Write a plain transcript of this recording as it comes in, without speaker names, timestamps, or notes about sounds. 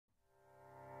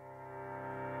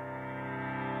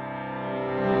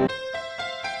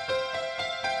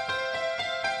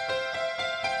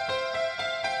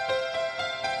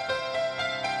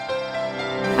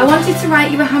wanted to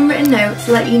write you a handwritten note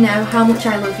to let you know how much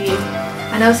I love you,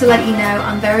 and also let you know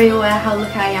I'm very aware how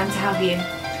lucky I am to have you.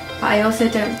 But I also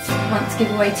don't want to give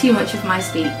away too much of my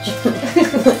speech.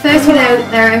 First of all,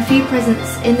 there are a few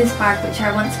presents in this bag which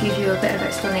I want to give you a bit of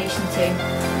explanation to.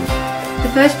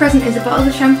 The first present is a bottle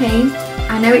of champagne.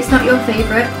 I know it's not your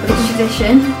favourite, but it's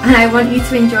tradition, and I want you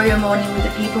to enjoy your morning with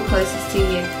the people closest to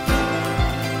you.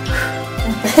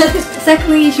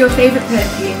 Secondly is your favourite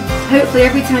perfume. Hopefully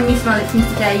every time you smell it from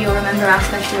today you'll remember our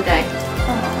special day.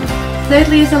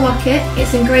 Thirdly is a locket.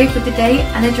 It's engraved with the date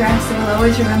and address, so we'll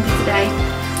always remember today.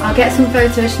 I'll get some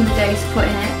photos from the day to put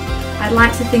in it. I'd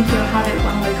like to think we'll have it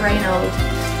when we're grey and old.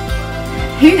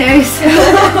 Who knows?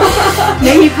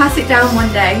 May you pass it down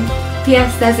one day.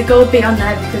 P.S. There's a gold bee on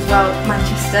there because, well,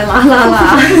 Manchester, la la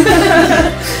la.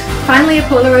 Finally, a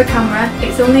Polaroid camera.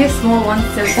 It's only a small one,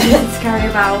 so it's easy to carry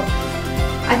about.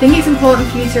 I think it's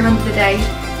important for you to remember the day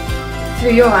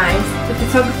through your eyes. The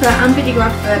photographer and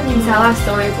videographer can tell our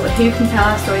story, but who can tell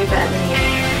our story better than you?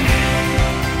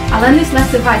 I'll end this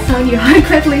letter by telling you how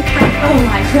incredibly oh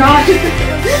my god,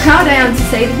 proud I am to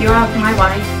say that you are my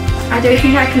wife. I don't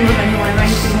think I can love anyone or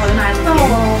anything more than I love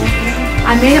you.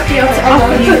 I may not be able to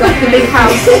offer you the big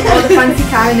house or the fancy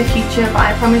car in the future, but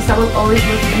I promise I will always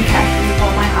love you and care for you with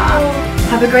all my heart.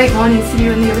 Have a great morning. See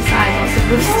you on the other side. Lots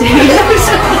of rusty.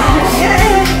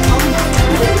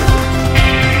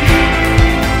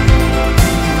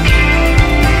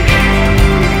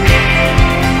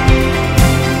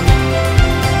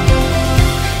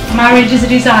 Marriage is a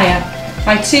desire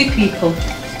by two people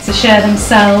to share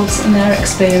themselves and their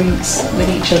experience with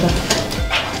each other.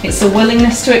 It's a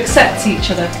willingness to accept each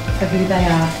other for who they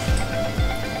are.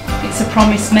 It's a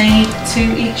promise made to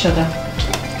each other.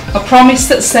 A promise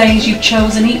that says you've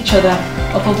chosen each other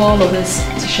above all others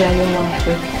to share your life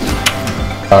with.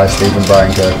 I, Stephen Brian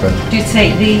Kirkland, Do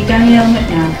take thee, Danielle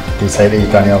McNabb, do take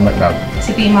thee, Danielle McNabb,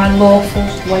 to be my lawful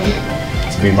wedded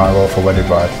wife. to be my lawful wedded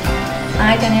wife.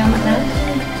 I, Danielle McNabb,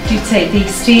 Do take thee,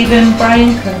 Stephen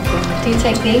Brian Kirkland, do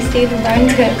take thee, Stephen Brian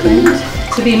Kirkland,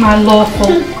 to be my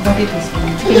lawful wedded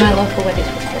husband. to be my lawful wedded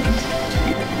husband.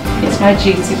 It's my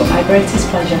duty but my greatest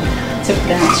pleasure to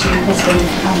pronounce you husband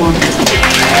and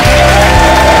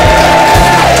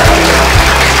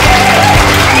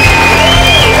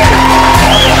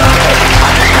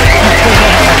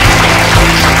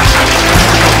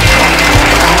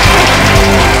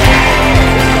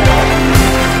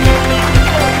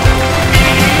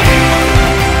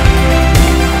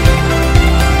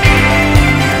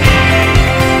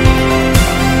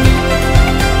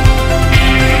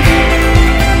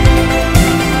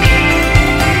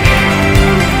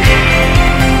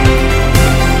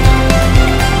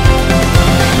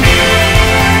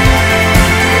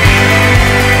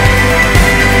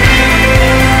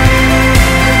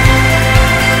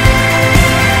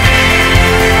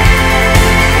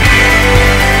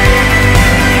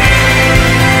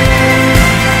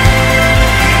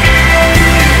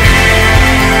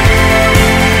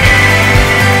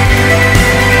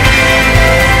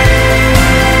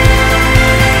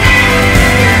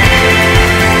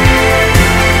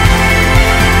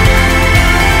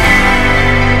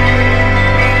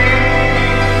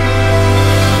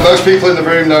Most people in the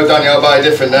room know Danielle by a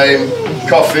different name.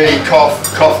 Coffee, cough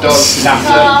dog,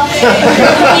 natter.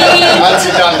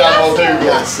 Anti-Dan or Dougal.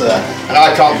 Yes, and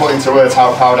I can't put into words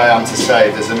how proud I am to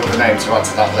say there's another name to add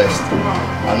to that list.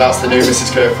 And that's the new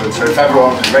Mrs. Kirkland. So if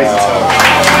everyone can raise it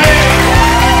up.